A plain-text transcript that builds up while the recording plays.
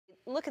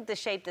look at the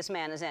shape this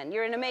man is in.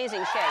 You're in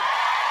amazing shape.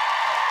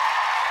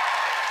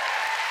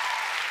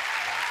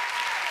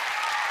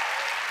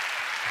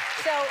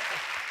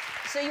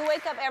 So you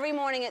wake up every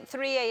morning at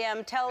 3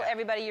 a.m. Tell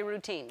everybody your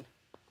routine.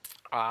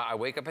 I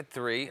wake up at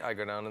 3. I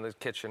go down to the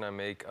kitchen. I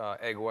make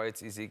egg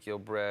whites, Ezekiel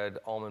bread,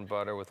 almond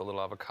butter with a little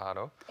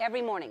avocado.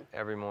 Every morning?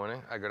 Every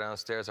morning. I go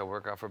downstairs. I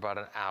work out for about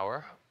an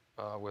hour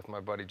with my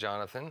buddy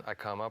Jonathan. I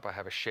come up. I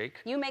have a shake.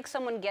 You make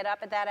someone get up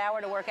at that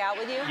hour to work out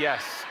with you?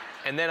 Yes.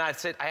 And then I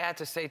had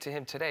to say to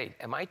him today,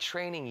 am I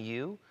training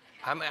you?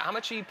 How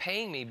much are you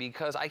paying me?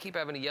 Because I keep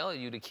having to yell at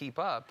you to keep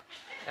up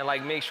and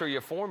like make sure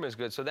your form is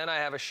good. So then I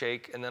have a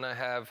shake, and then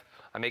I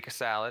make a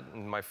salad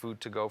and my food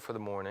to go for the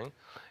morning.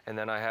 And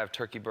then I have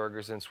turkey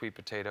burgers and sweet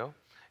potato.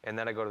 And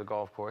then I go to the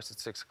golf course at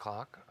 6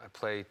 o'clock. I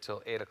play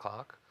till 8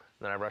 o'clock.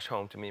 Then I rush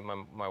home to meet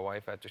my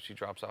wife after she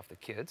drops off the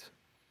kids.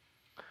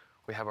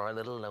 We have our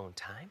little alone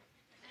time.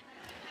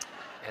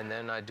 And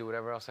then I do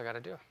whatever else I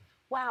gotta do.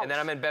 Wow. And then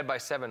I'm in bed by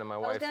 7, and my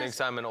wife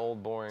thinks I'm an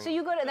old, boring... So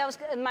you go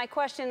to, my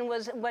question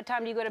was, what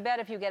time do you go to bed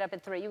if you get up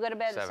at 3? You go to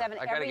bed at 7 every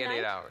night? I gotta get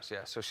 8 hours,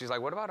 yeah. So she's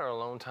like, what about our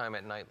alone time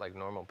at night like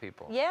normal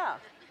people? Yeah.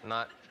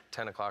 Not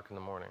 10 o'clock in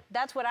the morning.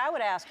 That's what I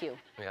would ask you.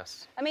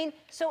 Yes. I mean,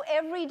 so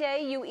every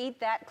day you eat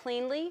that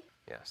cleanly?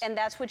 Yes. And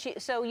that's what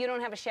so you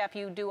don't have a chef,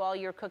 you do all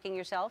your cooking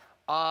yourself?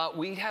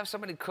 We have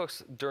somebody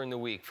cooks during the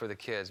week for the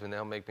kids, and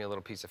they'll make me a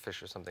little piece of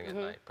fish or something at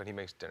night, but he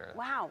makes dinner.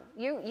 Wow,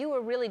 you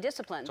were really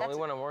disciplined. It's only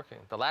when I'm working.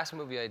 The last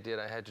movie I did,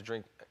 I had to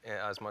drink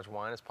as much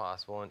wine as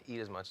possible and eat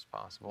as much as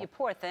possible. You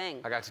poor thing.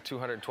 I got to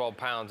 212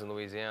 pounds in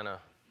Louisiana.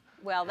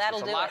 Well, that'll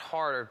do it. It's a lot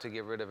harder to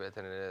get rid of it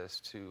than it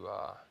is to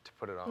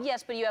put it on.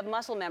 Yes, but you have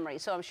muscle memory,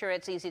 so I'm sure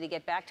it's easy to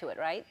get back to it,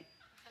 right?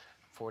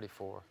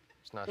 44.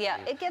 It's not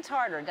Yeah, easy. It gets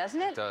harder,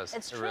 doesn't it? It does.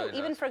 It's It true, really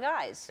even does. for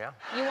guys. Yeah.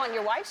 You want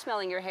your wife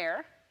smelling your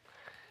hair.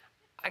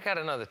 I got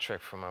another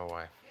trick for my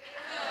wife.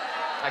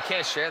 I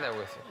can't share that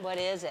with you. What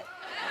is it?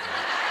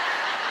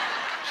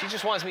 She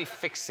just wants me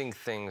fixing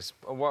things.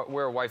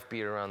 Wear a wife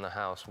beater around the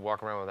house,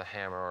 walk around with a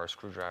hammer or a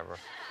screwdriver.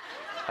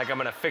 Like I'm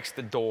gonna fix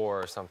the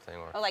door or something,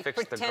 or like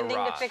fix pretending the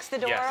garage. to fix the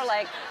door, yes.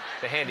 like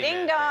the handyman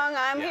ding dong, thing.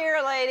 I'm here,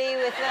 lady,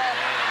 with the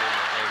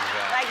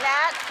Exactly. like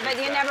that.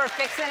 But you never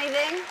fix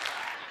anything.